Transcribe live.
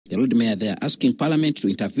The Lord Mayor, they are asking Parliament to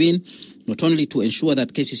intervene, not only to ensure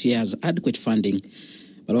that KCCA has adequate funding,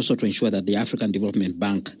 but also to ensure that the African Development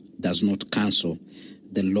Bank does not cancel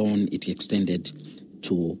the loan it extended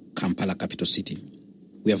to Kampala capital city.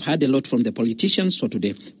 We have heard a lot from the politicians, so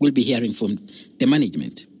today we'll be hearing from the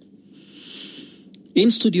management.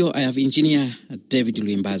 In studio, I have Engineer David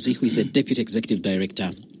Luimbazi, who is the Deputy Executive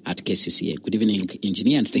Director at KCCA. Good evening,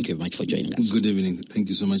 Engineer, and thank you very much for joining us. Good evening. Thank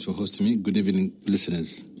you so much for hosting me. Good evening,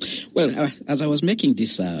 listeners. Well, as I was making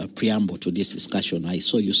this preamble to this discussion, I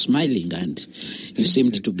saw you smiling and you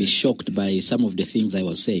seemed to be shocked by some of the things I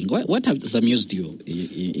was saying. What has amused you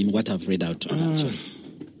in what I've read out? The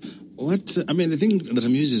thing that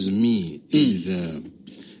amuses me is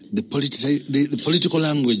the political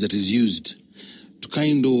language that is used to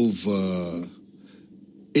kind of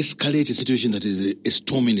escalate a situation that is a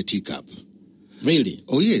storm in a teacup. Really?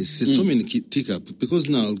 Oh, yes, a storm in a teacup. Because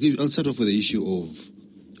now, I'll start off with the issue of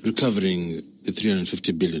recovering the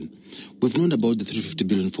 350 billion. We've known about the 350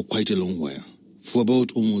 billion for quite a long while, for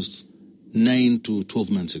about almost 9 to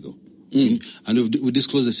 12 months ago. And we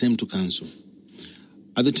disclosed the same to Council.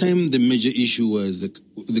 At the time, the major issue was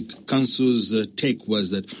the Council's take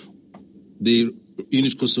was that the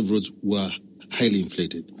unit cost of roads were highly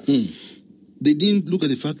inflated. They didn't look at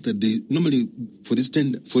the fact that they normally, for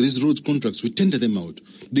these road contracts, we tender them out.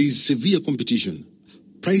 There is severe competition.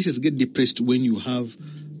 Prices get depressed when you have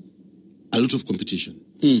a lot of competition.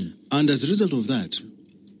 And as a result of that,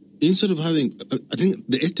 instead of having, I think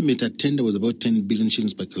the estimated tender was about 10 billion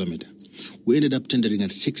shillings per kilometer. We ended up tendering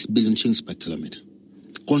at 6 billion shillings per kilometer,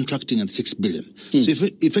 contracting at 6 billion. So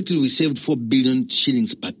effectively, we saved 4 billion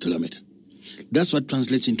shillings per kilometer. That's what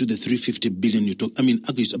translates into the 350 billion you talk.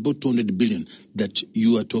 Actually, it's about 200 billion that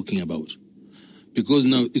you are talking about. Because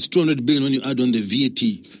now it's 200 billion when you add on the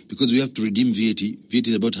VAT, because we have to redeem VAT. VAT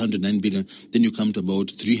is about 109 billion. Then you come to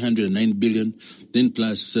about 309 billion. Then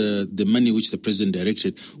plus the money which the president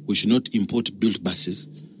directed, we should not import built buses.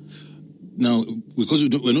 Now, because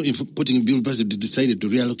we're not importing built buses, we decided to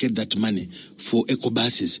reallocate that money for eco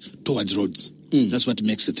buses towards roads. That's what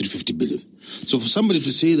makes the 350 billion. So for somebody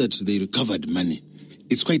to say that they recovered money,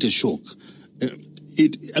 it's quite a shock.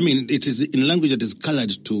 It is in language that is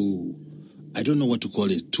colored to, I don't know what to call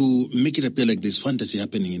it, to make it appear like there's fantasy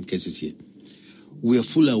happening in KCCA. We are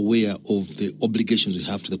fully aware of the obligations we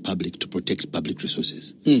have to the public to protect public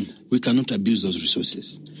resources. We cannot abuse those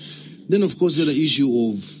resources. Then, of course, the other issue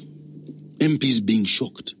of MPs being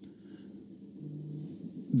shocked.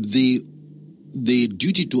 The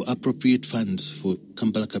duty to appropriate funds for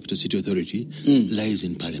Kampala Capital City Authority lies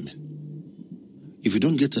in Parliament. If you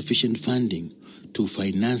don't get sufficient funding to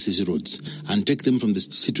finance these roads and take them from the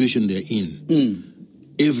situation they're in,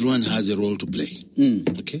 everyone has a role to play.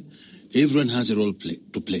 Okay? Everyone has a role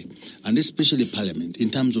to play. And especially Parliament, in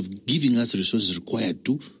terms of giving us resources required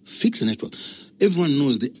to fix the network. Everyone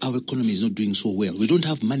knows that our economy is not doing so well. We don't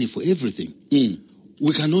have money for everything.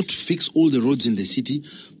 We cannot fix all the roads in the city,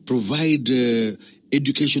 provide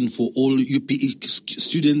education for all UPE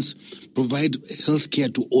students, provide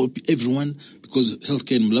healthcare to everyone, because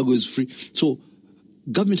healthcare in Mulago is free. So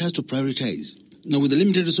government has to prioritize. Now, with the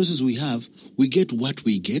limited resources we have, we get what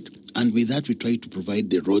we get, and with that we try to provide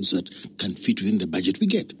the roads that can fit within the budget we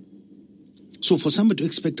get. So for somebody to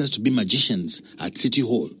expect us to be magicians at City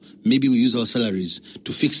Hall, maybe we use our salaries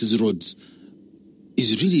to fix these roads,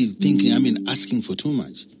 is really thinking, asking for too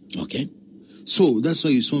much. Okay. So that's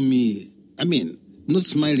why you saw me, not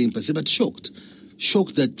smiling per se, but shocked.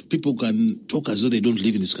 Shocked that people can talk as though they don't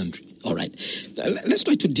live in this country. All right. Let's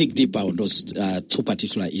try to dig deeper on those two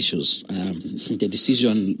particular issues. The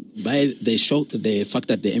decision by the fact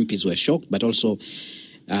that the MPs were shocked, but also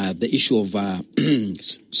the issue of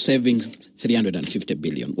saving 350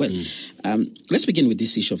 billion. Well, let's begin with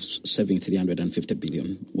this issue of saving 350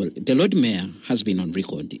 billion. Well, the Lord Mayor has been on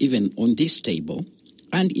record, even on this table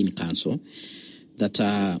and in council, that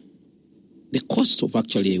the cost of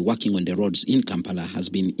actually working on the roads in Kampala has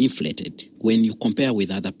been inflated. When you compare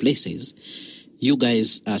with other places, you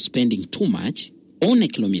guys are spending too much on a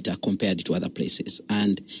kilometer compared to other places.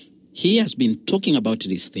 And he has been talking about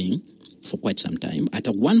this thing for quite some time. At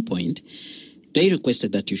one point, they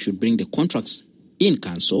requested that you should bring the contracts in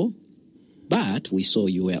council, but we saw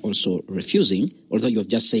you were also refusing, although you have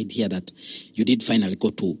just said here that you did finally go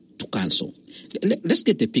to council. Let's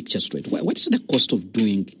get the picture straight. What's the cost of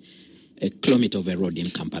doing a kilometer of a road in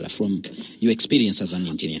Kampala from your experience as an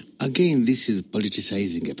engineer? Again, this is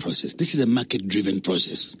politicizing a process. This is a market-driven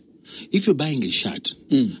process. If you're buying a shirt,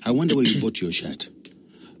 I wonder where you bought your shirt.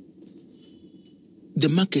 The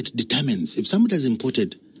market determines. If somebody has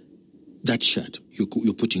imported that shirt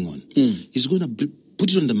you're putting on, he's going to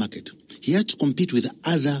put it on the market, he has to compete with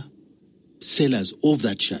other sellers of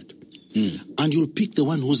that shard. And you'll pick the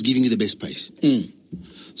one who's giving you the best price.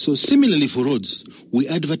 So similarly for roads, we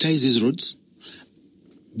advertise these roads.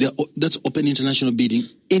 That's open international bidding.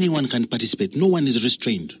 Anyone can participate. No one is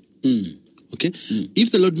restrained. Okay?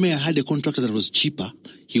 If the Lord Mayor had a contractor that was cheaper,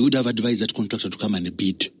 he would have advised that contractor to come and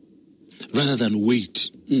bid rather than wait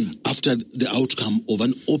after the outcome of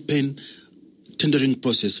an open tendering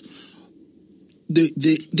process.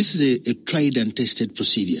 This is a tried and tested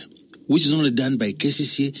procedure, which is not only done by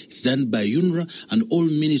KCCA, it's done by UNRWA and all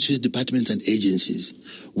ministries, departments and agencies,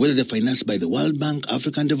 whether they're financed by the World Bank,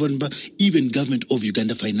 African Development Bank, even government of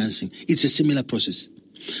Uganda financing. It's a similar process.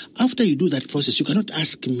 After you do that process, you cannot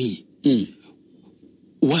ask me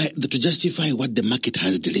why to justify what the market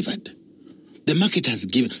has delivered. The market has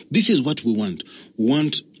given. This is what we want. We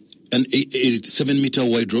want an 7-meter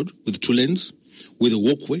wide road with 2 lanes, with a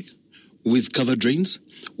walkway, with covered drains,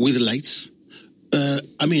 with lights,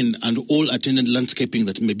 and all attendant landscaping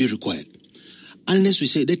that may be required. Unless we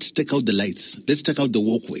say, let's take out the lights, let's take out the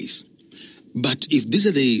walkways. But if these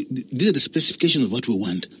are the specifications of what we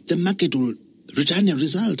want, the market will return a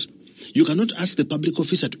result. You cannot ask the public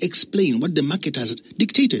officer to explain what the market has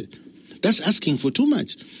dictated. That's asking for too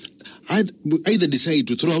much. Either decide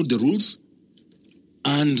to throw out the rules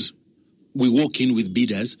and we walk in with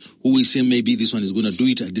bidders who will say maybe this one is going to do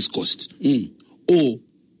it at this cost. Or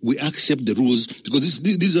we accept the rules because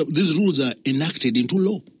these rules are enacted into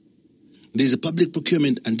law. There's a Public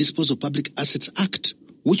Procurement and Disposal of Public Assets Act,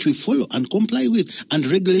 which we follow and comply with, and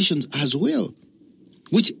regulations as well,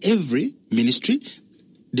 which every ministry,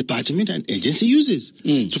 department and agency uses.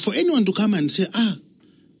 So for anyone to come and say,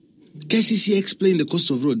 KCCA explained the cost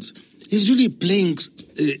of roads, is really playing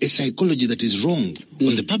a psychology that is wrong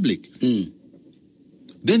on the public.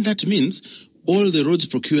 Then that means all the roads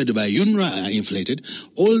procured by UNRWA are inflated,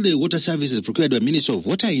 all the water services procured by Ministry of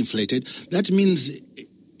Water are inflated. That means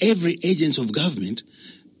every agency of government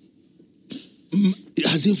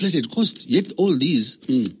has inflated costs. Yet all these,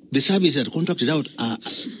 the services that are contracted out are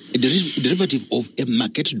a derivative of a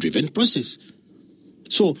market-driven process.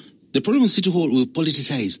 So the problem with City Hall, we've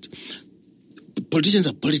politicized. Politicians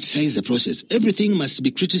have politicized the process. Everything must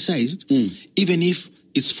be criticized, even if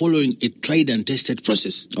it's following a tried and tested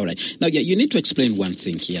process. All right. Now, you need to explain one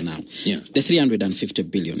thing here now. The 350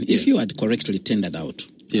 billion. If you had correctly tendered out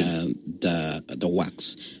the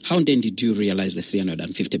works, how then did you realize the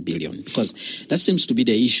 350 billion? Because that seems to be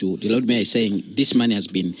the issue. The Lord Mayor is saying this money has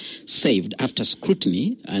been saved after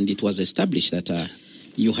scrutiny, and it was established that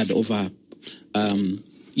you had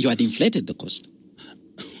you had inflated the cost.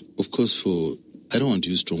 Of course, I don't want to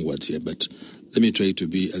use strong words here, but let me try to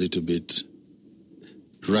be a little bit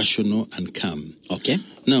rational and calm. Okay.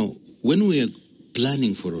 Now, when we are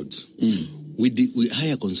planning for roads, we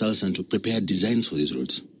hire consultants to prepare designs for these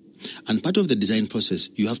roads. And part of the design process,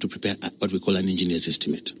 you have to prepare what we call an engineer's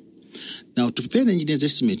estimate. Now, to prepare an engineer's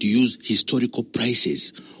estimate, you use historical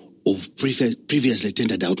prices of previously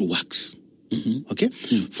tendered out works. Okay?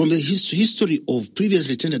 From the history of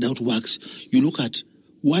previously tendered out works, you look at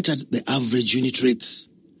what are the average unit rates.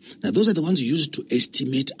 Now, those are the ones you use to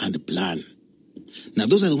estimate and plan. Now,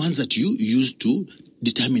 those are the ones that you use to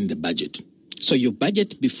determine the budget. So you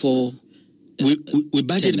budget before... We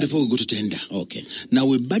budget tender. Before we go to tender. Okay. Now,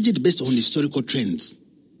 we budget based on historical trends.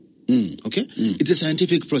 Okay? It's a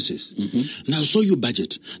scientific process. Now, so you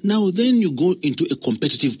budget. Now, then you go into a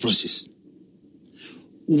competitive process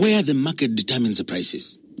where the market determines the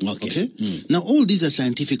prices. Okay? Now, all these are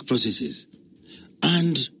scientific processes.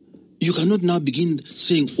 And you cannot now begin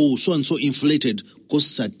saying, so-and-so inflated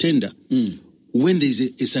costs at tender when there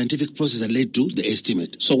is a scientific process that led to the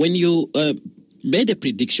estimate. So when you made a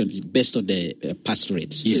prediction based on the past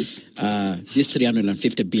rates, yes, this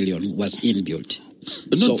 350 billion was inbuilt.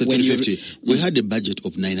 Not the 350. We had a budget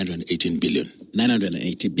of 918 billion.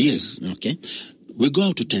 980 billion. Yes. Okay. We go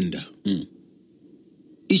out to tender.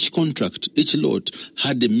 Each contract, each lot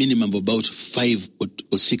had a minimum of about 5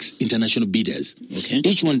 or 6 international bidders. Okay.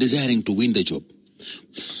 Each one desiring to win the job.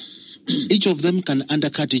 Each of them can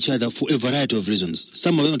undercut each other for a variety of reasons.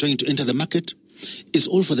 Some of them are trying to enter the market. It's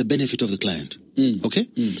all for the benefit of the client. Okay?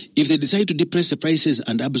 If they decide to depress the prices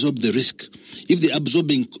and absorb the risk, if they're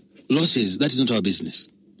absorbing losses, that is not our business.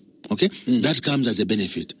 Okay? That comes as a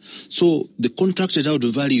benefit. So the contracted out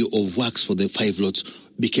value of works for the 5 lots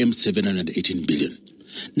became 718 billion.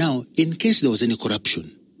 Now, in case there was any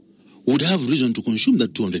corruption, we would have reason to consume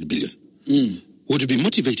that 200 billion. We would be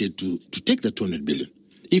motivated to take that 200 billion.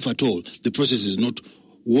 If at all, the process is not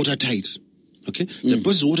watertight. Okay? The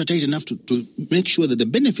process is watertight enough to make sure that the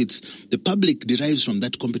benefits the public derives from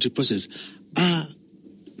that competitive process are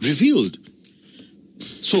revealed.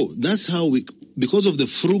 So that's how because of the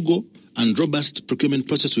frugal and robust procurement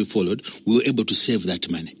process we followed, we were able to save that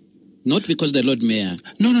money. Not because the Lord Mayor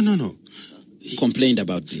No. complained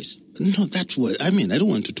about this. No, that was, I don't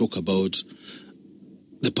want to talk about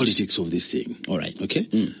the politics of this thing. All right. Okay?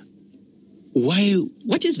 Why?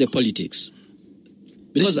 What is the politics?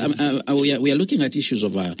 Because we are looking at issues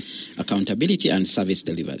of accountability and service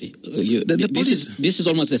delivery. This is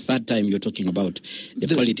almost the third time you're talking about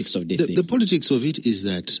the politics of this thing. The politics of it is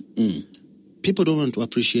that people don't want to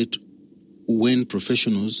appreciate when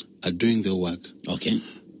professionals are doing their work. Okay.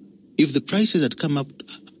 If the prices had come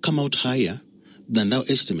out higher than our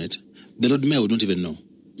estimate, the Lord Mayor would not even know.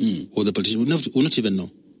 Or the politician would not even know.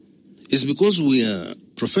 It's because we are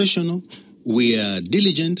professional, we are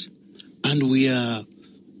diligent, and we are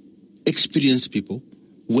experienced people.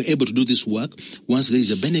 We're able to do this work. Once there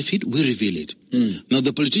is a benefit, we reveal it. Now,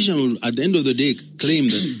 the politician will, at the end of the day, claim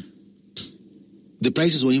that the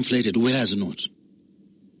prices were inflated, whereas not.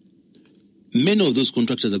 Many of those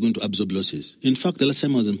contractors are going to absorb losses. In fact, the last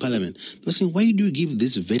time I was in Parliament, they were saying, why do you give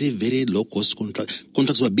this very, very low-cost contract?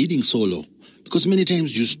 Contracts were bidding so low. Because many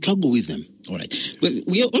times you struggle with them. All right. Well,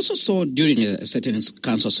 we also saw during a certain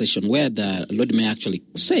council session where the Lord Mayor actually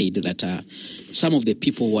said that some of the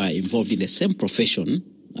people who are involved in the same profession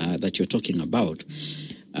that you're talking about,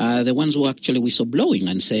 the ones who were actually whistleblowing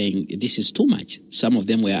and saying this is too much. Some of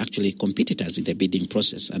them were actually competitors in the bidding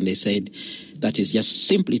process, and they said that is just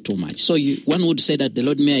simply too much. So one would say that the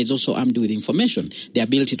Lord Mayor is also armed with information, the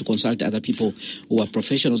ability to consult other people who are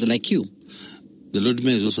professionals like you. The Lord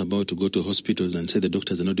Mayor is also about to go to hospitals and say the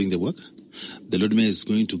doctors are not doing the work. The Lord Mayor is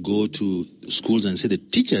going to go to schools and say the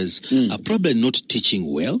teachers are probably not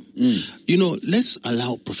teaching well. Let's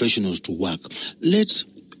allow professionals to work. Let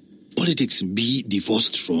politics be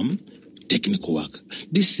divorced from technical work.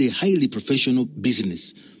 This is a highly professional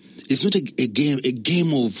business. It's not a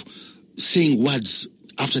game of saying words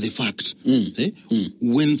after the fact.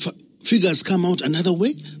 When figures come out another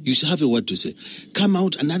way, you should have a word to say. Come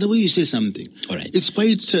out another way, you say something. All right. It's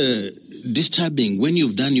quite disturbing when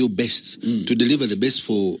you've done your best to deliver the best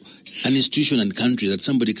for an institution and country that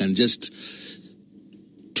somebody can just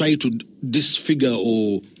try to disfigure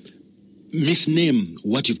or misname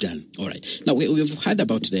what you've done. All right. Now, we've heard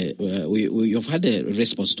about you've had a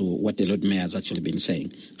response to what the Lord Mayor has actually been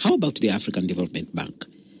saying. How about the African Development Bank,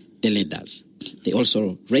 the lenders? They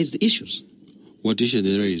also raised issues. What issue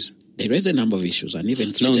they raise? They raised a number of issues and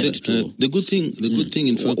even threatened to... The good thing,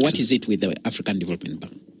 in fact... What is it with the African Development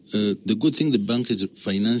Bank? The good thing, the bank is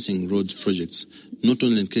financing road projects, not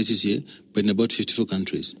only in cases here, but in about 54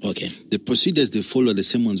 countries. Okay. The procedures they follow are the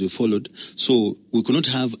same ones we followed, so we could not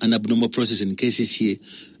have an abnormal process in cases here,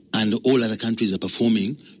 and all other countries are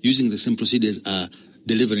performing, using the same procedures, are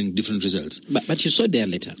delivering different results. But you saw their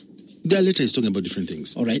letter. Their letter is talking about different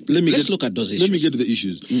things. All right. Let's look at those issues. Let me get to the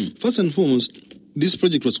issues. First and foremost, this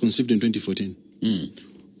project was conceived in 2014.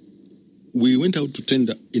 We went out to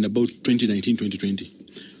tender in about 2019, 2020.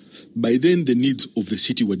 By then, the needs of the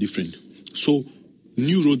city were different. So,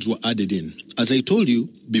 new roads were added in. As I told you,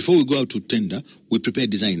 before we go out to tender, we prepare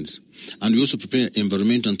designs. And we also prepare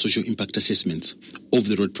environmental and social impact assessments of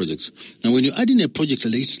the road projects. Now, when you add in a project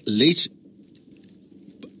late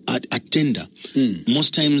at tender,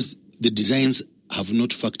 most times the designs have not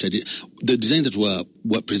factored in. The designs that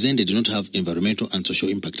were presented do not have environmental and social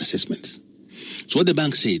impact assessments. So what the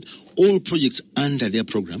bank said, all projects under their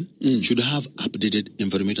program should have updated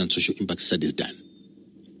environmental and social impact studies done.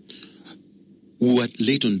 We were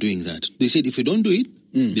late on doing that. They said if we don't do it,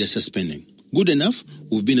 they are suspending. Good enough,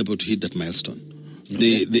 we've been able to hit that milestone.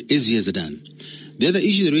 Okay. The AZs are done. The other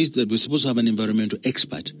issue there is that we're supposed to have an environmental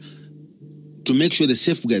expert to make sure the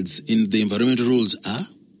safeguards in the environmental rules are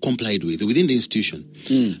complied with within the institution.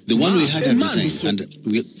 The one we had resigned,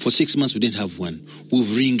 and for 6 months we didn't have one.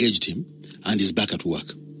 We've re-engaged him, and he's back at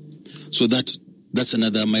work. So that's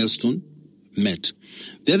another milestone met.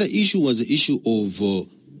 The other issue was the issue of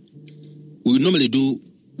we normally do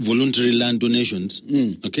voluntary land donations,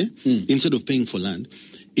 instead of paying for land,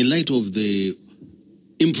 in light of the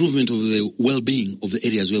improvement of the well-being of the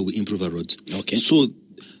areas where we improve our roads. Okay. So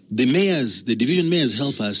the division mayors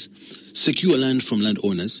help us secure land from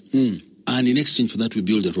landowners, and in exchange for that we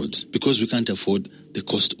build the roads, because we can't afford the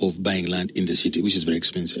cost of buying land in the city, which is very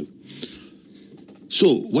expensive. So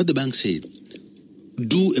what the bank said,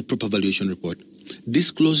 do a proper valuation report,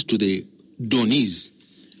 disclose to the donees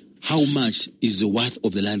how much is the worth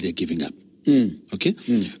of the land they're giving up,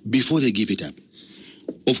 before they give it up.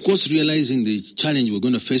 Of course, realizing the challenge we're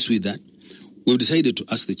going to face with that, we've decided to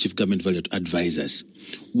ask the Chief Government Valuer to advise us.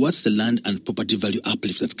 What's the land and property value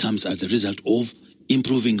uplift that comes as a result of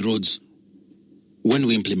improving roads when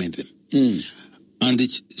we implement them. And the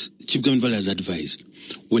Chief Government Valley has advised,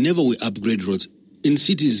 whenever we upgrade roads in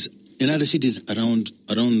cities, in other cities around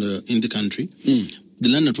in the country, the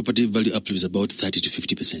land and property value uplift is about 30 to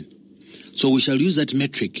 50%. So we shall use that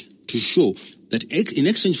metric to show that in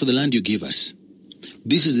exchange for the land you give us,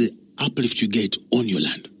 this is the uplift you get on your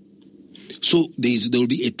land. So there will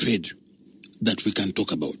be a trade that we can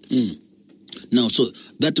talk about. Now, so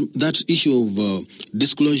that issue of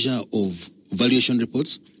disclosure of valuation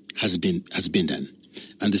reports has been done,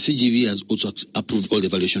 and the CGV has also approved all the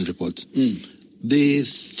valuation reports. The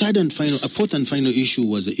fourth and final issue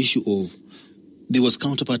was the issue of there was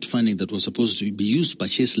counterpart funding that was supposed to be used to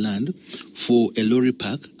purchase land for a lorry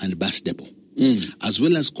park and bus depot, as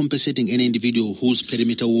well as compensating any individual whose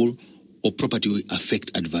perimeter wall or property will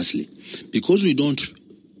affect adversely. Because we don't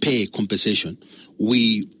pay compensation,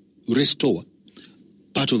 we restore.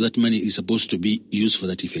 Part of that money is supposed to be used for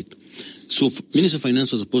that effect. So Minister of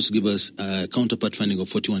Finance was supposed to give us counterpart funding of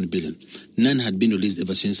 41 billion. None had been released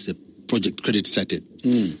ever since the project credit started.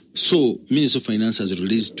 So Minister of Finance has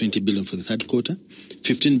released 20 billion for the third quarter,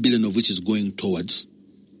 15 billion of which is going towards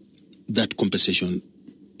that compensation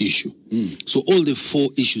issue. So all the four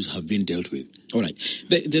issues have been dealt with. All right.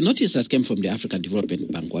 The notice that came from the African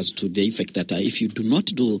Development Bank was to the effect that if you do not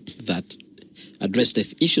do that, address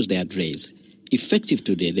the issues they had raised, effective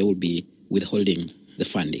today, they will be withholding the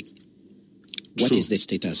funding. What is the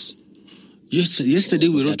status? Yesterday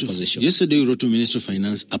we wrote to Minister of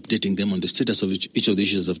Finance updating them on the status of each of the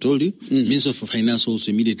issues I've told you. Minister of Finance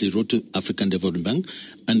also immediately wrote to African Development Bank,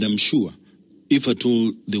 and I'm sure if at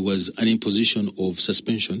all there was an imposition of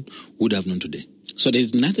suspension, would have known today. So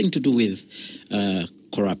there's nothing to do with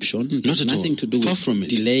corruption. Not at all. Nothing to do with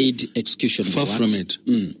delayed execution. Far from it.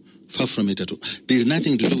 Far from it at all. There's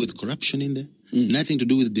nothing to do with corruption in there. Nothing to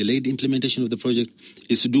do with delayed implementation of the project.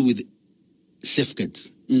 It's to do with safeguards.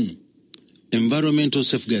 Environmental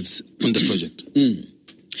safeguards on the project.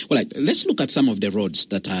 Well, let's look at some of the roads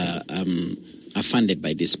that are funded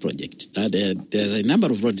by this project. There are a number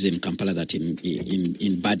of roads in Kampala that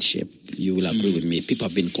in bad shape. You will agree with me. People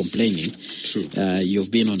have been complaining. True.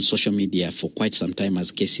 You've been on social media for quite some time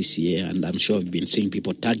as KCCA, and I'm sure you've been seeing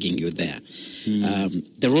people tagging you there.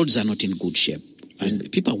 The roads are not in good shape.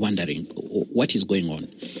 And people are wondering what is going on.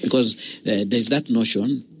 Because there's that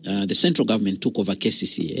notion, the central government took over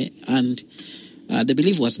KCCA, and the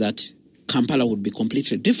belief was that Kampala would be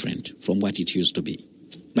completely different from what it used to be.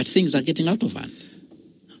 But things are getting out of hand.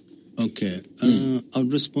 Okay. I'll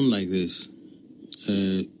respond like this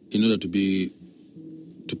in order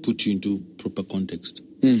to put you into proper context.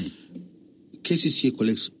 KCCA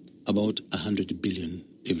collects about 100 billion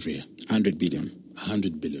every year. 100 billion.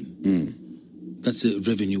 100 billion. That's the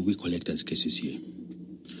revenue we collect as KCCA.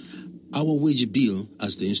 Our wage bill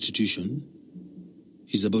as the institution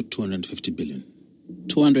is about 250 billion.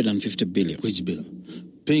 250 billion. Wage bill.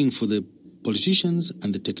 Paying for the politicians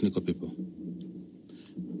and the technical people.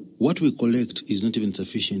 What we collect is not even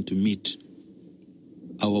sufficient to meet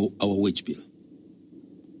our wage bill.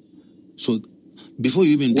 So before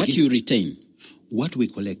you even what you retain? What we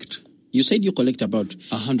collect. You said you collect about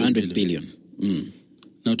 100 billion.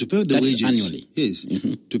 Now, to pay the That's wages annually. Yes,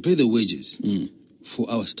 to pay the wages for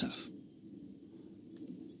our staff,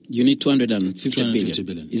 you need 250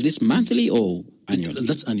 billion. Is this monthly or annual?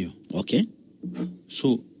 That's annual. Okay.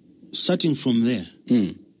 So, starting from there,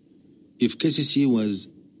 if KCCA was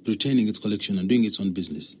retaining its collection and doing its own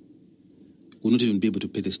business, would not even be able to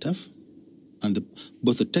pay the staff and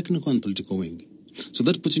both the technical and political wing. So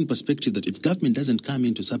that puts in perspective that if government doesn't come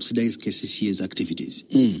in to subsidize KCCA's activities,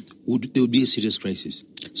 there would be a serious crisis.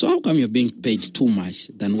 So how come you're being paid too much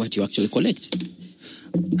than what you actually collect?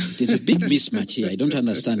 There's a big mismatch here. I don't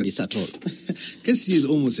understand this at all. KCCA is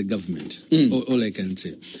almost a government, all I can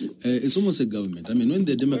say. It's almost a government. I mean, when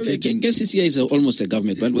they're demarcating... KCCA is almost a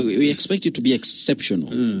government, but we expect you to be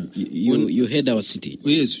exceptional. You head our city.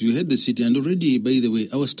 Yes, you head the city. And already, by the way,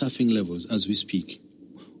 our staffing levels, as we speak,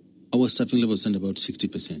 our staffing levels stand about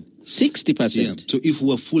 60%. 60%? Yeah. So if we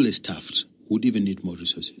were fully staffed, we'd even need more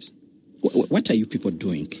resources. What are you people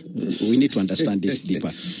doing? We need to understand this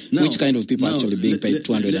deeper. Now, which kind of people are actually being paid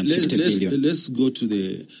 250 billion? Let's go to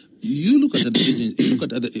the... You look at other agencies, look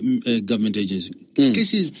at other government agencies.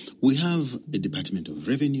 Cases, we have a Department of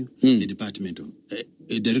Revenue, a Department of...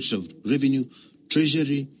 a Director of Revenue,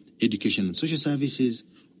 Treasury, Education and Social Services.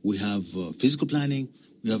 We have Physical Planning.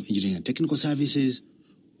 We have Engineering and Technical Services.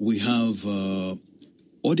 We have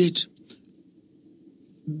Audit.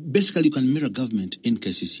 Basically, you can mirror government in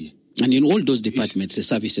KCCA. And in all those departments, the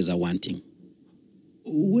services are wanting.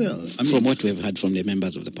 Well, I mean... From what we've heard from the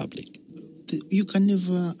members of the public. You can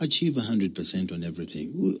never achieve 100% on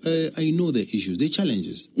everything. I know the issues, the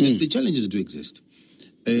challenges. The challenges do exist.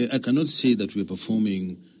 I cannot say that we're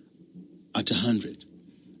performing at 100.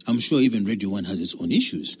 I'm sure even Radio 1 has its own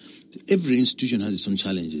issues. Every institution has its own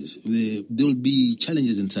challenges. There will be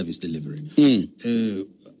challenges in service delivery.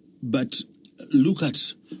 But look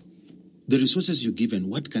at the resources you're given.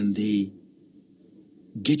 What can they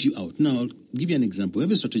get you out? Now, I'll give you an example. We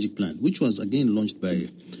have a strategic plan, which was again launched by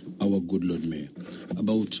our good Lord Mayor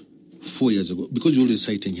about 4 years ago, because you're always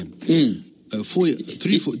citing him. 4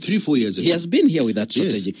 years ago. He has been here with that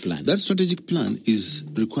strategic plan. That strategic plan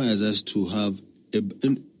requires us to have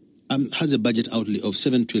has a budget outlay of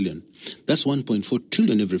 7 trillion. That's 1.4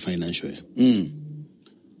 trillion every financial year.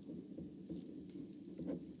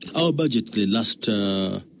 Our budget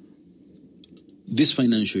this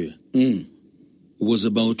financial year was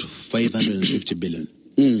about 550 billion.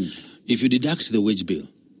 If you deduct the wage bill,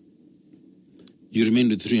 you remain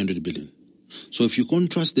with 300 billion. So if you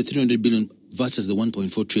contrast the 300 billion versus the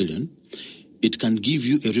 1.4 trillion, it can give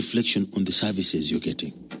you a reflection on the services you're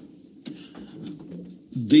getting.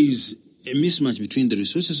 There's a mismatch between the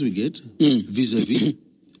resources we get vis-a-vis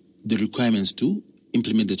the requirements to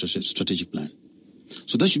implement the strategic plan.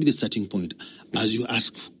 So that should be the starting point. As you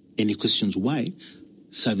ask any questions, why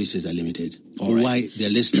services are limited, or why they're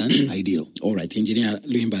less than ideal. All right, Engineer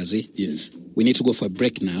Luimbazi. Yes. We need to go for a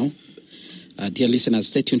break now. Dear listeners,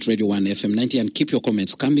 stay tuned to Radio 1 FM 90 and keep your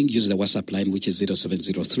comments coming. Use the WhatsApp line, which is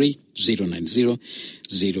 0703 090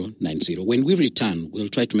 090. When we return, we'll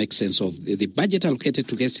try to make sense of the budget allocated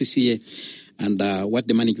to KCCA and what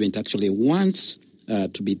the management actually wants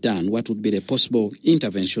to be done. What would be the possible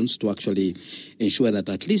interventions to actually ensure that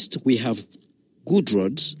at least we have good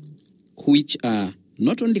roads which are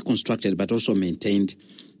not only constructed but also maintained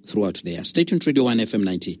throughout the year. Stay tuned to Radio 1 FM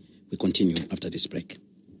 90. We continue after this break.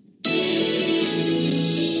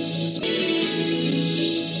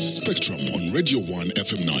 Spectrum on Radio 1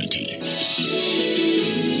 FM 90.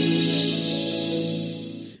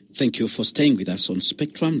 Thank you for staying with us on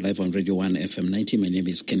Spectrum, live on Radio 1 FM 90. My name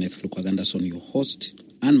is Kenneth Lukwagandason, your host.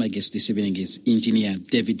 And my guest this evening is Engineer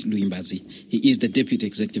David Luimbazi. He is the Deputy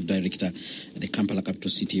Executive Director at the Kampala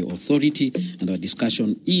Capital City Authority. And our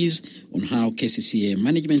discussion is on how KCCA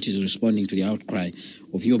management is responding to the outcry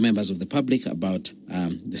of your members of the public about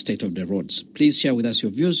the state of the roads. Please share with us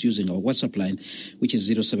your views using our WhatsApp line, which is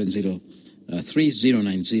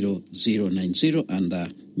 0703-090-090. And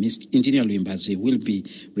Engineer Luimbazi will be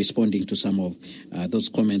responding to some of those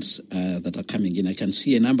comments that are coming in. I can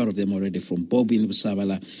see a number of them already from Bob in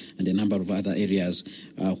Busabala and a number of other areas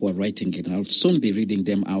who are writing in. I'll soon be reading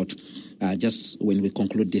them out just when we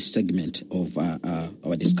conclude this segment of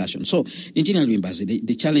our discussion. So, Engineer Luimbazi,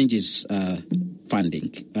 the challenge is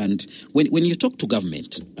funding. And when you talk to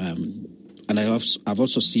government, and I've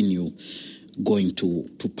also seen you going to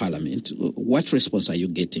Parliament, what response are you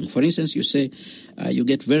getting? For instance, you say you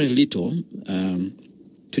get very little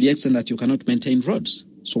to the extent that you cannot maintain roads.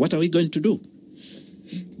 So what are we going to do?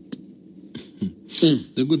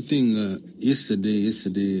 The good thing, yesterday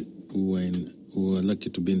when we were lucky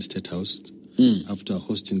to be in State House after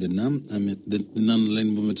hosting the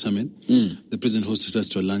Non-Aligned Movement Summit, the President hosted us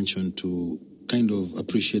to a luncheon to kind of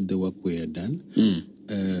appreciate the work we had done.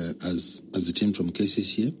 As the team from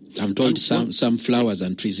KCCA. I'm told some flowers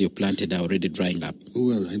and trees you planted are already drying up.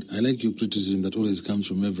 Well, I like your criticism that always comes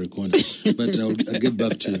from every corner, but I'll get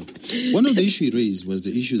back to you. One of the issues you raised was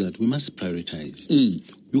the issue that we must prioritize.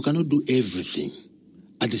 You cannot do everything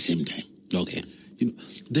at the same time. Okay.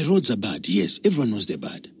 The roads are bad. Yes, everyone knows they're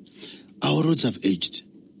bad. Our roads have aged.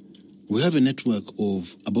 We have a network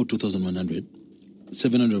of about 2,100,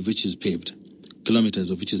 700 of which is paved, kilometers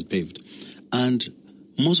of which is paved. And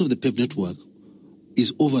most of the paved network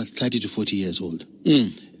is over 30 to 40 years old.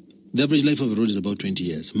 The average life of a road is about 20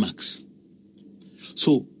 years, max.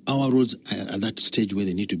 So our roads are at that stage where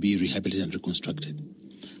they need to be rehabilitated and reconstructed.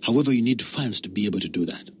 However, you need funds to be able to do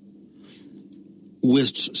that. We're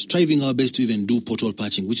striving our best to even do pothole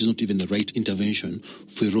patching, which is not even the right intervention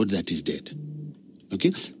for a road that is dead.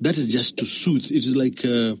 Okay? That is just to soothe. It is like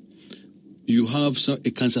you have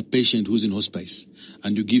a cancer patient who's in hospice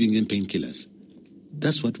and you're giving them painkillers.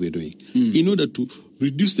 That's what we're doing. In order to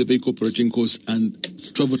reduce the vehicle operating costs and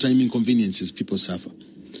travel time inconveniences people suffer.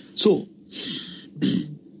 So,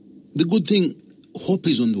 the good thing, hope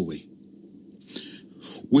is on the way.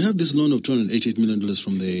 We have this loan of $288 million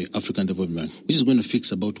from the African Development Bank, which is going to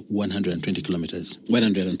fix about 120 kilometers.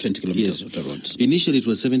 120 kilometers of the roads. Initially, it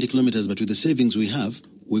was 70 kilometers, but with the savings we have,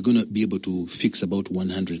 we're going to be able to fix about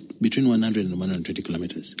between 100 and 120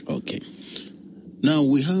 kilometers. Okay. Now,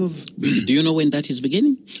 we have... Do you know when that is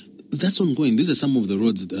beginning? That's ongoing. These are some of the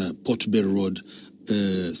roads, Portbell Road,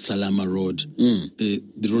 Salama Road,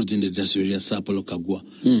 the roads in the Dasu area, Sapolo, Kagwa.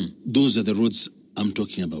 Those are the roads I'm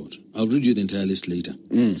talking about. I'll read you the entire list later.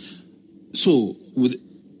 So,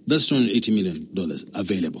 that's $280 million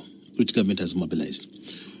available, which government has mobilized.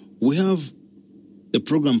 We have a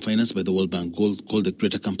program financed by the World Bank called the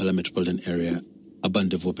Greater Kampala Metropolitan Area Urban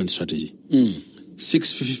Development Strategy.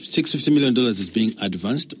 $650 million is being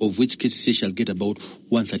advanced, of which KCCA shall get about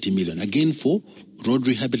 $130 million, again for road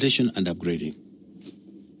rehabilitation and upgrading.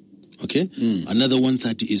 Okay? Another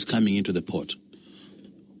 130 is coming into the port.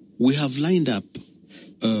 We have lined up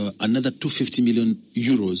another 250 million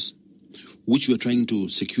euros, which we are trying to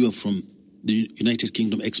secure from the United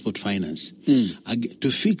Kingdom Export Finance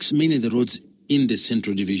to fix many of the roads in the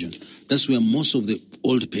Central Division. That's where most of the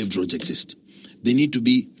old paved roads exist. They need to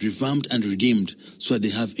be revamped and redeemed so that they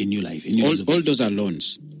have a new life. All those are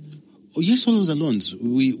loans? Oh, yes, all those are loans.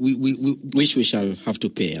 Which we shall have to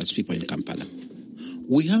pay as people in Kampala.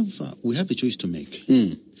 We have a choice to make.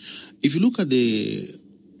 If you look at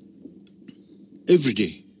every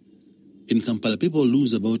day in Kampala, people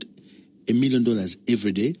lose about $1 million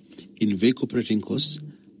every day in vehicle operating costs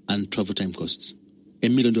and travel time costs.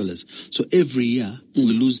 $1 million. So every year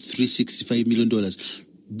we lose $365 million.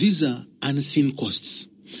 These are unseen costs.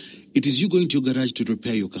 It is you going to your garage to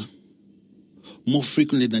repair your car more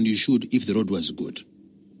frequently than you should if the road was good.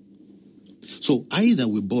 So either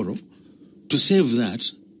we borrow to save that.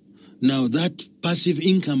 Now that passive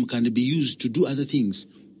income can be used to do other things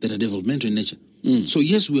that are developmental in nature. So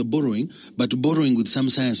yes, we are borrowing, but borrowing with some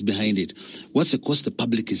science behind it. What's the cost the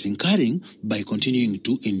public is incurring by continuing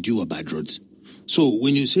to endure bad roads? So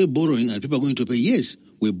when you say borrowing and people are going to pay, yes,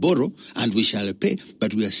 we borrow and we shall pay,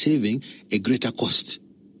 but we are saving a greater cost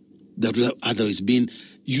that would have otherwise been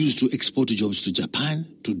used to export jobs to Japan,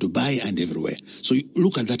 to Dubai and everywhere. So you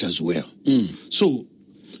look at that as well. So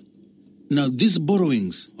now these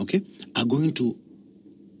borrowings, okay, are going to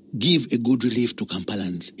give a good relief to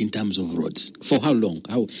Kampalans in terms of roads. For how long?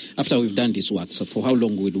 After we've done this work, so for how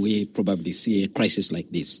long would we probably see a crisis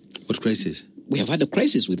like this? What crisis? We have had a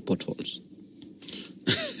crisis with potholes.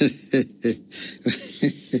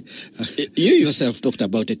 You yourself talked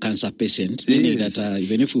about a cancer patient, meaning that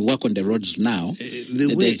even if we work on the roads now,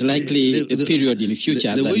 there's likely a period in the future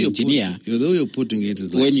as an engineer. The way you're putting it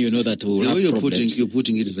is like, when you know that we'll have problems. You're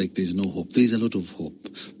putting it is like there's no hope. There's a lot of hope.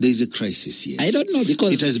 There's a crisis, yes. I don't know,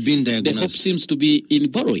 because it has been diagnosed. The hope seems to be in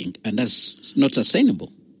borrowing, and that's not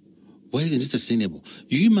sustainable. Why isn't it sustainable?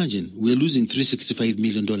 You imagine we're losing $365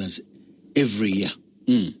 million every year.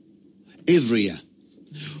 Every year.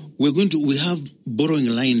 We have borrowing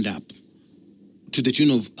lined up to the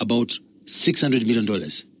tune of about $600 million,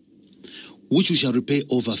 which we shall repay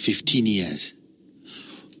over 15 years.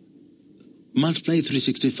 Multiply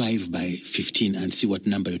 365 by 15 and see what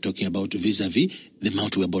number you're talking about vis-a-vis the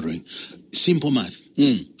amount we're borrowing. Simple math,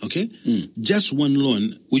 okay? Just one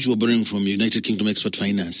loan, which we're borrowing from United Kingdom Export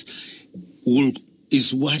Finance,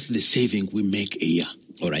 is worth the saving we make a year.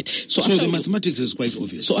 All right. So the mathematics is quite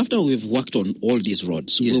obvious. So after we've worked on all these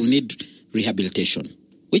roads, we'll need rehabilitation,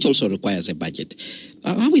 which also requires a budget.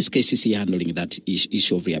 How is KCC handling that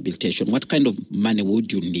issue of rehabilitation? What kind of money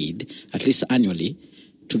would you need, at least annually,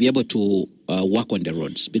 to be able to work on the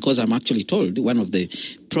roads? Because I'm actually told one of the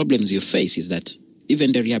problems you face is that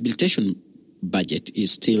even the rehabilitation budget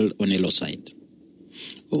is still on a low side.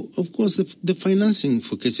 Oh, of course, the financing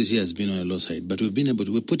for KCC has been on a low side, but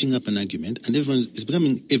we're putting up an argument, and it's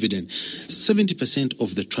becoming evident. 70%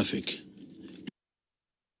 of the traffic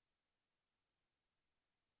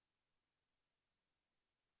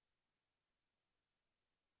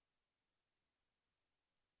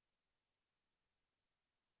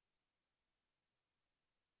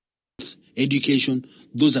education,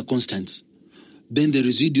 those are constants. Then the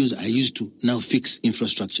residuals are used to now fix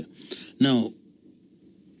infrastructure. Now,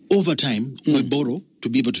 over time, we borrow to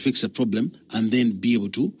be able to fix a problem and then be able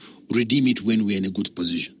to redeem it when we're in a good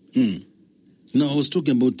position. Now, I was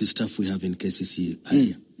talking about the stuff we have in KCC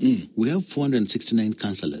earlier. We have 469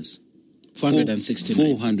 councillors.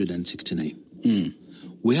 469? 469.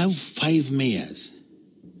 We have 5 mayors,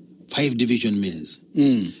 5 division mayors,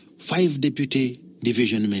 5 deputy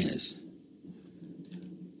division mayors,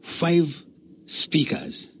 5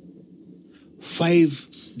 speakers, 5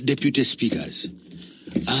 deputy speakers,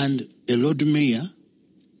 and a Lord Mayor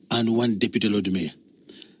and 1 deputy Lord Mayor.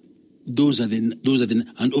 Those are the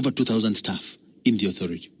and over 2,000 staff in the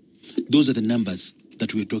authority. Those are the numbers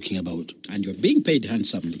that we're talking about. And you're being paid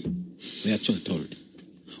handsomely, we're actually told.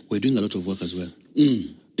 We're doing a lot of work as well.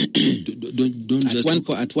 don't At just...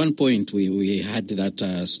 at one point, we had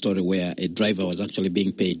that story where a driver was actually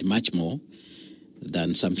being paid much more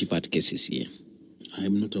than some people at KCCA.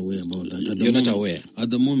 I'm not aware about that. You're not aware? At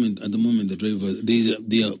the moment, the drivers,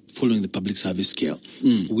 they are following the public service scale,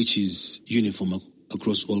 which is uniform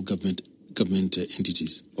across all government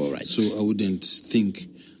entities. All right. So I wouldn't think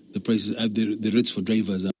the prices, the rates for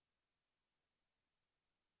drivers are...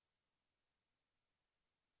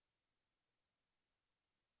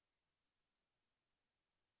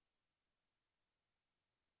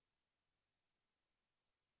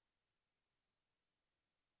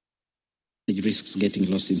 risks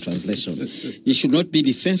getting lost in translation. You should not be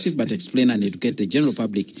defensive, but explain and educate the general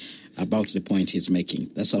public about the point he's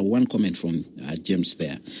making. That's one comment from James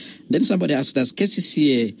there. Then somebody asked, does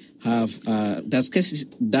KCCA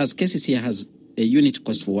has a unit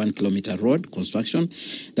cost for 1 kilometer road construction?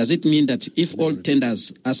 Does it mean that if all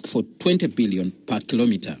tenders ask for 20 billion per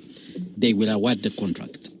kilometer, they will award the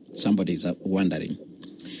contract? Somebody is wondering.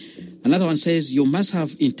 Another one says, you must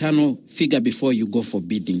have internal figure before you go for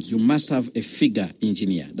bidding. You must have a figure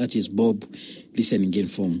engineer. That is Bob listening in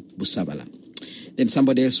from Busabala. Then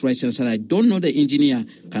somebody else writes and said, I don't know the engineer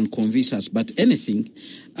can convince us, but anything.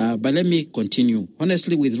 But let me continue.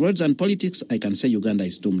 Honestly, with roads and politics, I can say Uganda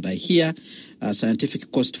is doomed. I hear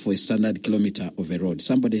scientific cost for a standard kilometer of a road.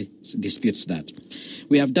 Somebody disputes that.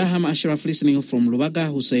 We have Daham Ashraf listening from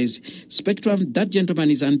Lubaga who says, Spectrum, that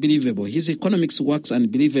gentleman is unbelievable. His economics works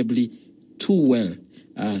unbelievably too well.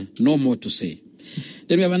 No more to say.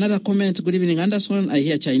 Then we have another comment. Good evening, Anderson. I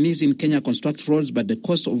hear Chinese in Kenya construct roads, but the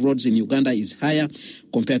cost of roads in Uganda is higher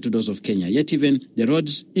compared to those of Kenya. Yet even the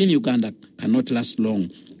roads in Uganda cannot last long.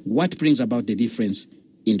 What brings about the difference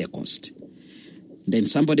in the cost? Then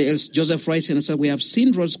somebody else, Joseph writes and says, we have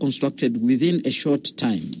seen roads constructed within a short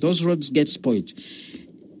time. Those roads get spoiled.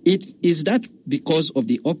 Is that because of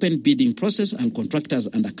the open bidding process and contractors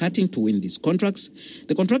undercutting to win these contracts?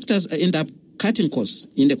 The contractors end up cutting costs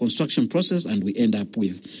in the construction process, and we end up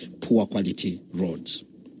with poor quality roads.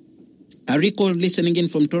 Ariko, listening in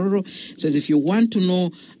from Tororo, says, if you want to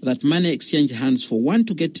know that money exchange hands for one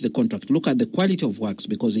to get to the contract, look at the quality of works,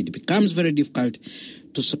 because it becomes very difficult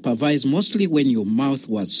to supervise, mostly when your mouth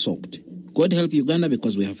was soaked. God help Uganda,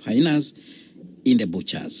 because we have hyenas in the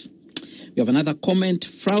butchers. We have another comment.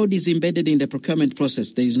 Fraud is embedded in the procurement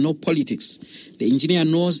process. There is no politics. The engineer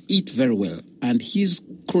knows it very well, and his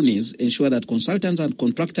cronies ensure that consultants and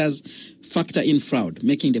contractors factor in fraud,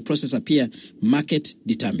 making the process appear market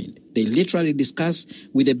determined. They literally discuss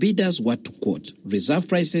with the bidders what to quote. Reserve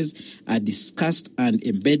prices are discussed and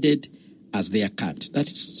embedded as they are cut.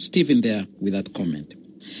 That's Stephen there with that comment.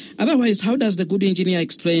 Otherwise, how does the good engineer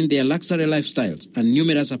explain their luxury lifestyles and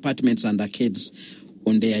numerous apartments and arcades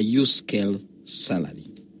on their use-scale salary?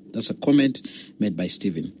 That's a comment made by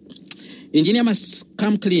Stephen. Engineer must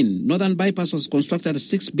come clean. Northern Bypass was constructed at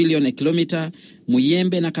 6 billion a kilometer.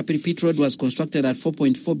 Muyembe na Kapiripit Road was constructed at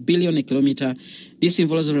 4.4 billion a kilometer. This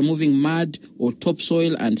involves removing mud or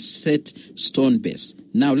topsoil and set stone base.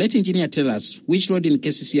 Now, let engineer tell us which road in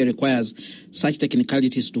KCCA requires such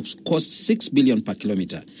technicalities to cost 6 billion per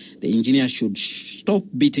kilometer. The engineer should stop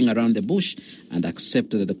beating around the bush and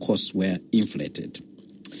accept that the costs were inflated.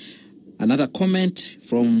 Another comment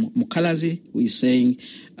from Mukalazi, who is saying,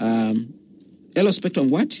 hello,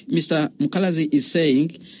 Spectrum, what Mr. Mukalazi is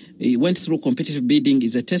saying, he went through competitive bidding,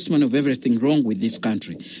 is a testimony of everything wrong with this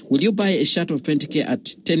country. Will you buy a shirt of 20K at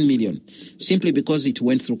 10 million simply because it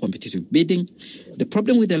went through competitive bidding? The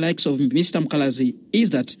problem with the likes of Mr. Mukalazi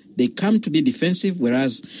is that they come to be defensive,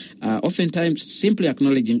 whereas oftentimes simply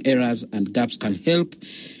acknowledging errors and gaps can help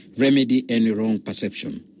remedy any wrong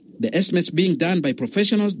perception. The estimates being done by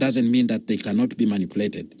professionals doesn't mean that they cannot be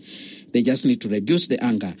manipulated. They just need to reduce the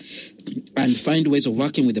anger and find ways of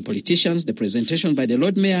working with the politicians. The presentation by the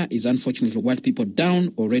Lord Mayor is unfortunately what people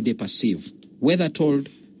down already perceive, whether told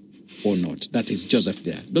or not. That is Joseph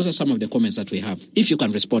there. Those are some of the comments that we have. If you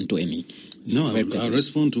can respond to any. No, I'll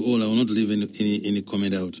respond to all. I will not leave any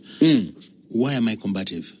comment out. Why am I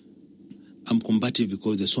combative? I'm combative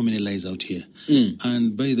because there's so many lies out here.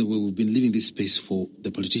 And by the way, we've been leaving this space for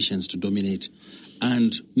the politicians to dominate.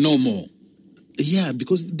 And no more. Yeah,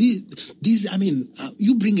 because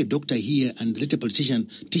you bring a doctor here and let a politician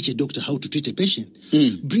teach a doctor how to treat a patient.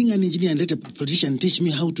 Bring an engineer and let a politician teach me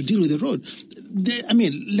how to deal with the road.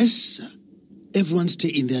 Let's everyone stay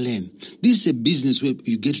in their lane. This is a business where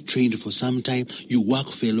you get trained for some time, you work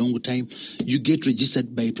for a long time, you get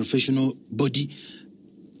registered by a professional body.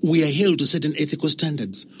 We are held to certain ethical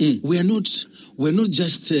standards. We're not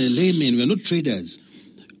just laymen. We're not traders.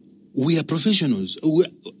 We are professionals.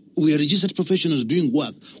 We are registered professionals doing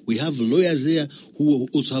work. We have lawyers there who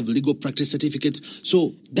also have legal practice certificates.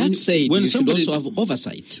 So that said, you should also have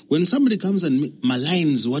oversight. When somebody comes and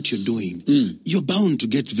maligns what you're doing, you're bound to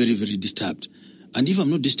get very, very disturbed. And if I'm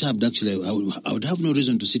not disturbed, actually, I would have no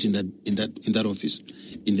reason to sit in that office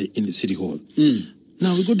in the city hall.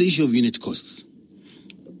 Now we got the issue of unit costs.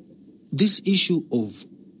 This issue of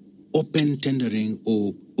open tendering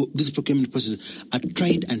or this procurement process are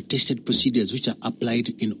tried and tested procedures which are applied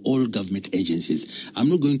in all government agencies. I'm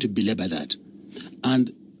not going to belabor that.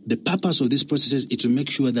 And the purpose of this process is to make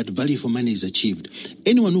sure that value for money is achieved.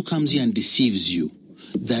 Anyone who comes here and deceives you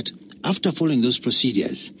that after following those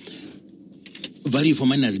procedures, value for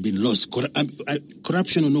money has been lost,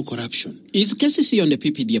 corruption or no corruption. Is KCC on the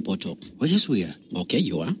PPDA portal? Well, yes, we are. Okay,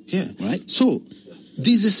 you are. Yeah. Right. So,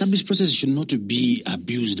 these established processes should not be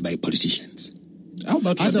abused by politicians. How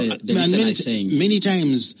about saying many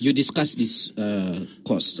times you discuss these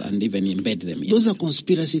costs and even embed them? Those are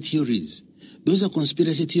conspiracy theories.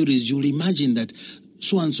 You'll imagine that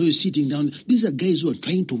so-and-so is sitting down. These are guys who are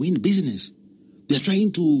trying to win business. They're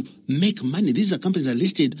trying to make money. These are companies that are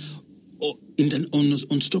listed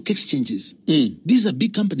on stock exchanges. These are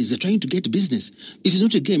big companies. They're trying to get business. It is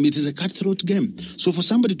not a game. It is a cutthroat game. So for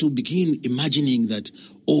somebody to begin imagining that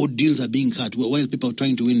all deals are being cut while people are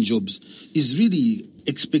trying to win jobs is really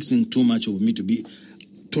expecting too much of me to be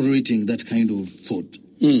tolerating that kind of thought.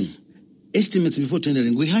 Estimates before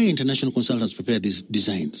tendering, we hire international consultants to prepare these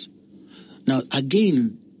designs. Now,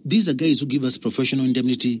 again, these are guys who give us professional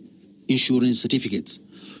indemnity insurance certificates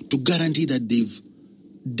to guarantee that they've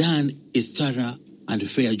done a thorough and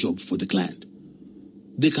fair job for the client.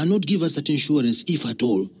 They cannot give us that insurance if at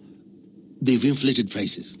all they've inflated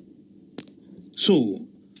prices. So,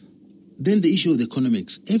 then the issue of the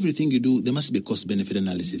economics. Everything you do, there must be a cost-benefit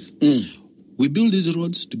analysis. We build these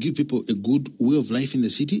roads to give people a good way of life in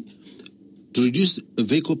the city, to reduce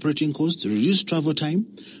vehicle operating costs, to reduce travel time,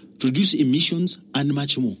 to reduce emissions, and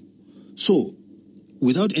much more. So,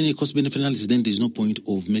 without any cost-benefit analysis, then there's no point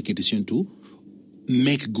of making a decision to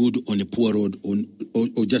make good on a poor road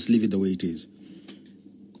or just leave it the way it is.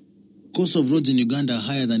 Cost of roads in Uganda are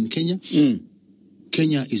higher than Kenya.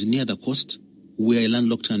 Kenya is near the coast. We are a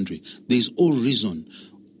landlocked country. There is all reason.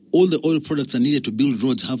 All the oil products are needed to build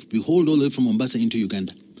roads have to be hauled all the way from Mombasa into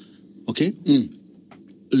Uganda. Okay?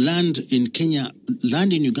 Land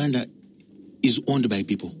in Uganda is owned by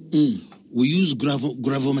people. We use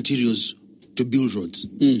gravel materials to build roads.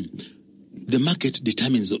 The market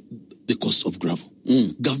determines the cost of gravel.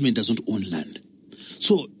 Government doesn't own land.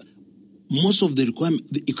 So most of the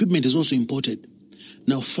equipment is also imported.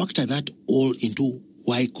 Now factor that all into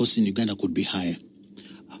why costs in Uganda could be higher.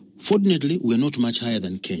 Fortunately, we're not much higher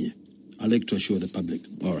than Kenya. I like to assure the public.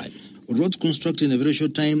 All right. Roads constructed in a very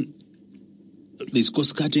short time, there's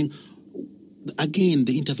cost cutting. Again,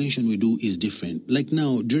 the intervention we do is different. Like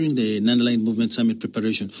now, during the Non-Aligned Movement Summit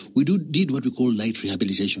preparation, we did what we call light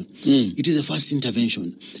rehabilitation. It is a fast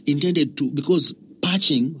intervention intended to, because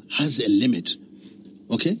patching has a limit.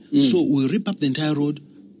 Okay? So we rip up the entire road,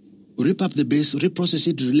 rip up the base, reprocess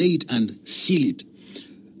it, relay it, and seal it.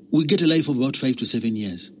 We get a life of about 5 to 7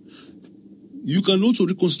 years. You can also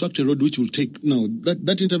reconstruct a road which will take, now,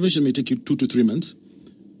 that intervention may take you 2 to 3 months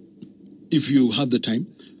if you have the time.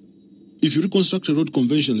 If you reconstruct a road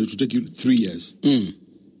conventionally, it will take you 3 years.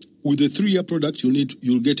 With a 3-year product,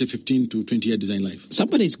 you'll get a 15 to 20-year design life.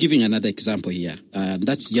 Somebody is giving another example here.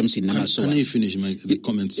 That's James in Namasoa. Can I finish the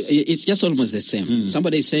comments? It's just almost the same.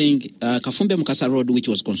 Somebody is saying Kafumbe Mukasa Road, which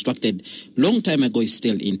was constructed long time ago, is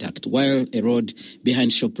still intact, while a road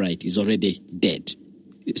behind ShopRite is already dead.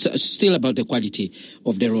 It's still about the quality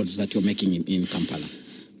of the roads that you're making in Kampala.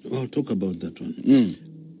 Well, talk about that one.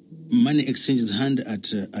 Money exchanges hand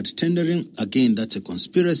at tendering. Again, that's a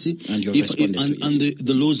conspiracy. And you're responding to it. And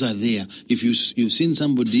the laws are there. If you've seen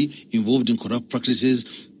somebody involved in corrupt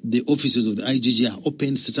practices, the offices of the IGG are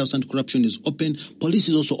open. State Anti-Corruption is open. Police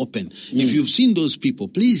is also open. If you've seen those people,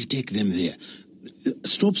 please take them there.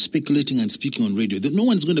 Stop speculating and speaking on radio. No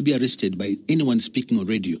one is going to be arrested by anyone speaking on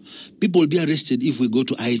radio. People will be arrested if we go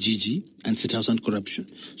to IGG and State House Anti-Corruption.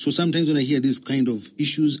 So sometimes when I hear these kind of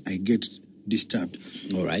issues, I get disturbed.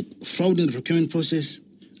 All right. Fraud in the procurement process,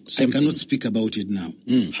 I cannot speak about it now.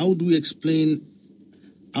 How do we explain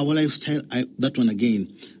our lifestyle? That one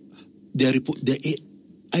again. The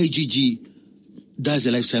IGG does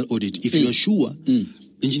a lifestyle audit. If you are sure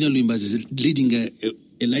Engineer Luimbaz is leading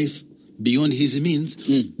a life beyond his means,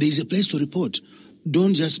 there is a place to report.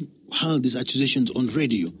 Don't just hurl these accusations on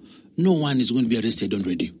radio. No one is going to be arrested on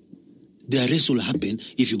radio. The arrest will happen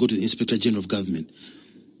if you go to the Inspector General of Government.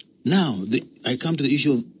 Now, I come to the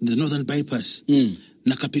issue of the Northern Bypass.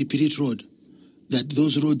 na Kapiripirit Road, that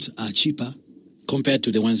those roads are cheaper compared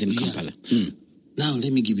to the ones in Kampala. Now,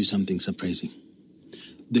 let me give you something surprising.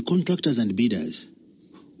 The contractors and bidders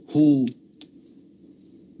who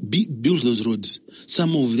built those roads,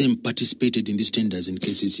 some of them participated in these tenders in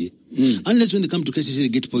KCCA. Unless when they come to KCCA, they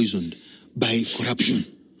get poisoned by corruption.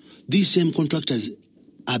 These same contractors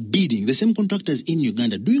are bidding, the same contractors in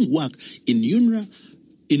Uganda doing work in UNRA,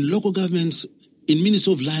 in local governments, in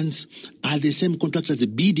Ministry of Lands, are the same contractors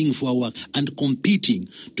bidding for our work and competing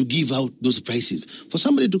to give out those prices. For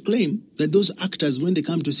somebody to claim that those actors, when they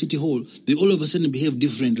come to City Hall, they all of a sudden behave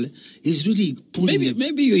differently, is really pulling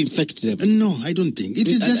maybe you infect them. No, I don't think. It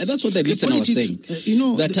is just... That's what the listener was saying.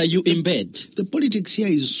 That you embed. The politics here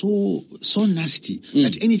is so nasty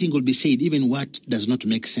that anything will be said, even what does not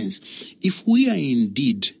make sense. If we are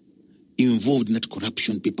indeed involved in that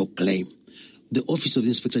corruption people claim, the Office of the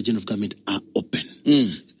Inspector General of Government are open.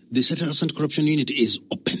 The Central Corruption Unit is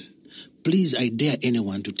open. Please, I dare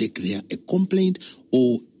anyone to take there a complaint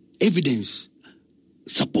or evidence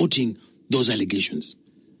supporting those allegations.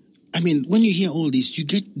 I mean, when you hear all this, you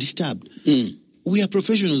get disturbed. We are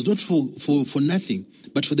professionals, not for nothing,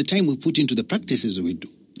 but for the time we put into the practices we do.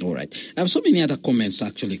 All right. I have so many other comments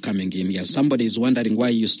actually coming in here. Somebody is wondering why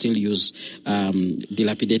you still use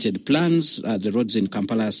dilapidated plans. The roads in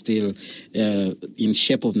Kampala are still in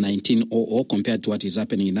shape of 1900 compared to what is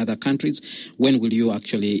happening in other countries. When will you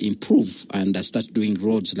actually improve and start doing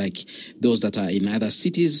roads like those that are in other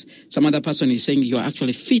cities? Some other person is saying you are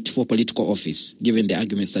actually fit for political office, given the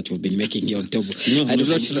arguments that you've been making here on top. No, I'm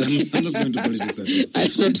not going to politics. I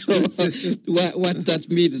don't know what that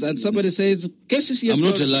means. And somebody says, KCCA... I'm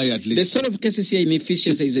not a liar, at least. The story of KCCA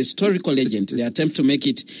inefficiency is a historical legend. The attempt to make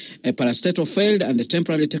it a parastatal failed, and the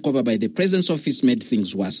temporary takeover by the President's office made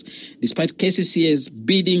things worse. Despite KCCA's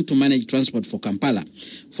bidding to manage transport for Kampala,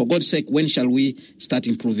 for God's sake, when shall we start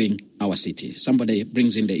improving our city? Somebody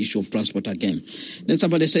brings in the issue of transport again. Then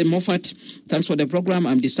somebody said, Moffat, thanks for the program.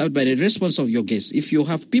 I'm disturbed by the response of your guests. If you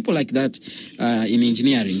have people like that in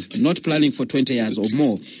engineering, not planning for 20 years or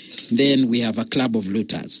more, then we have a club of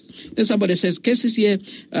looters. Then somebody says,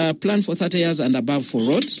 KCCA plan for 30 years and above for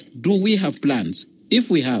roads. Do we have plans? If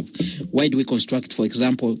we have, why do we construct, for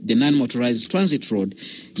example, the non-motorized transit road,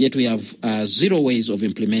 yet we have zero ways of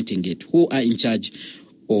implementing it? Who are in charge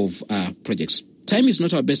of projects? Time is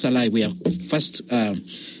not our best ally. We are fast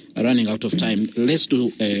running out of time. Let's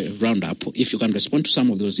do a roundup. If you can respond to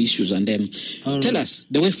some of those issues and then tell us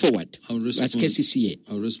the way forward as KCCA.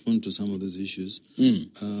 I'll respond to some of those issues.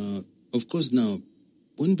 Of course, now,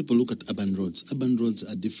 when people look at urban roads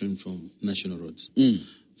are different from national roads.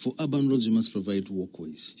 For urban roads, you must provide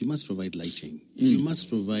walkways. You must provide lighting. You must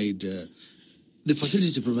provide the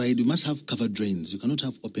facility to provide. You must have covered drains. You cannot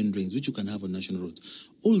have open drains, which you can have on national roads.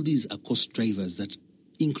 All these are cost drivers that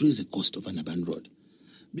increase the cost of an urban road.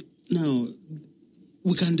 Now,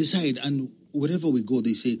 we can decide, and wherever we go,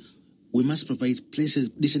 they say we must provide places,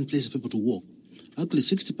 decent places for people to walk. Actually,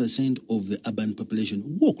 60% of the urban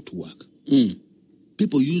population walk to work.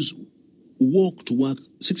 People use walk to work.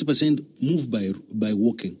 60% move by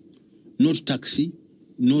walking, not taxi,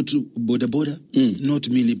 not border,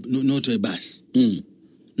 not a bus.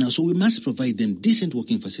 Now, so we must provide them decent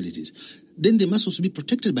walking facilities. Then they must also be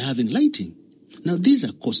protected by having lighting. Now, these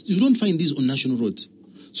are costs. You don't find these on national roads.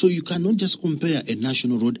 So you cannot just compare a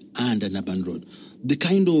national road and an urban road. The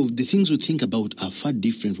things you think about are far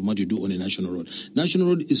different from what you do on a national road. National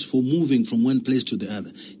road is for moving from one place to the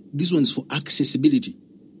other. This one's for accessibility.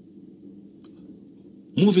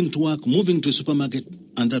 Moving to work, moving to a supermarket,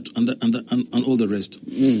 and all the rest.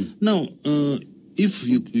 Now, if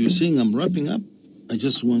you're saying I'm wrapping up, I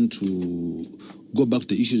just want to go back to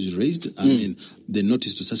the issues you raised. I mean, the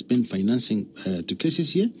notice to suspend financing to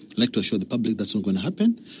KCCA. I'd like to assure the public that's not going to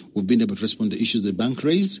happen. We've been able to respond to the issues the bank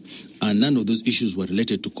raised, and none of those issues were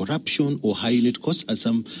related to corruption or high unit costs, as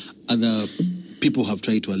some other people have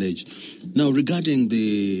tried to allege. Now, regarding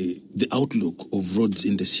the outlook of roads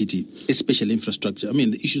in the city, especially infrastructure, I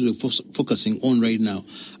mean, the issues we're focusing on right now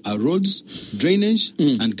are roads, drainage,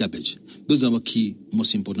 and garbage. Those are our key,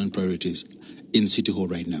 most important priorities in City Hall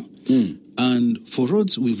right now. And for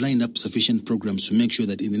roads, we've lined up sufficient programs to make sure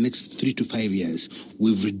that in the next 3 to 5 years,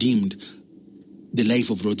 we've redeemed the life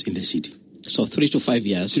of roads in the city. So 3 to 5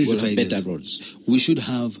 years, we'll have better roads. We should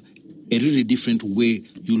have a really different way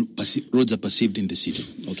roads are perceived in the city.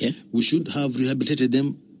 Okay. We should have rehabilitated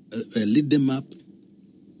them, lit them up,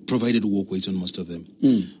 provided walkways on most of them.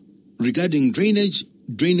 Regarding drainage,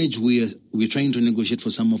 we're trying to negotiate for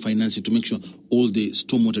some more financing to make sure all the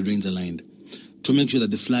stormwater drains are lined, to make sure that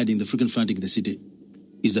the frequent flooding in the city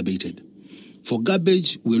is abated. For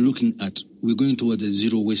garbage, we're going towards a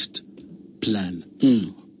zero waste plan.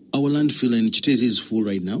 Our landfill in Chitezi is full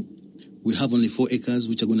right now. We have only 4 acres,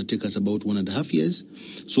 which are going to take us about 1.5 years.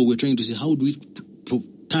 So we're trying to see how do we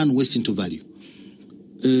turn waste into value.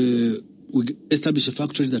 We establish a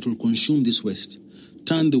factory that will consume this waste,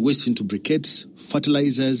 turn the waste into briquettes,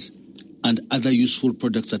 fertilizers, and other useful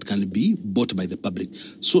products that can be bought by the public.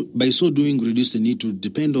 So by so doing, reduce the need to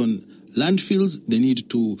depend on landfills, the need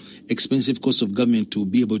to expensive costs of government to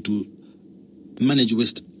be able to manage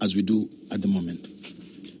waste as we do at the moment.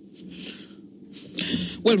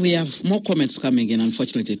 Well, we have more comments coming in.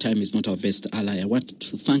 Unfortunately, time is not our best ally. I want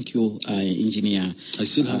to thank you, Engineer. I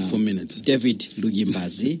still have 4 minutes. David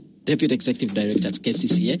Lugimbazi, Deputy Executive Director at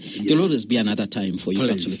KCCA. Yes. There'll always be another time for you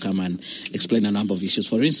to actually come and explain a number of issues.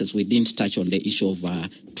 For instance, we didn't touch on the issue of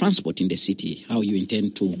transport in the city, how you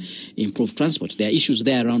intend to improve transport. There are issues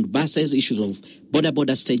there around buses, issues of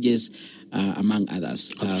border stages, among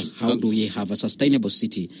others. How do we have a sustainable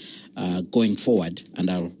city going forward?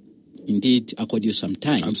 And I'll indeed accord you some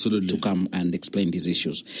time to come and explain these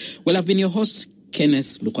issues. Well, I've been your host,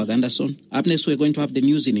 Kenneth Lukwaganderson. Up next, we're going to have the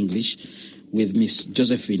news in English with Miss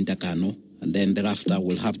Josephine Dakano, and then thereafter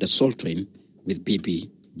we'll have the Soul Train with BB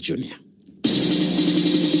Jr.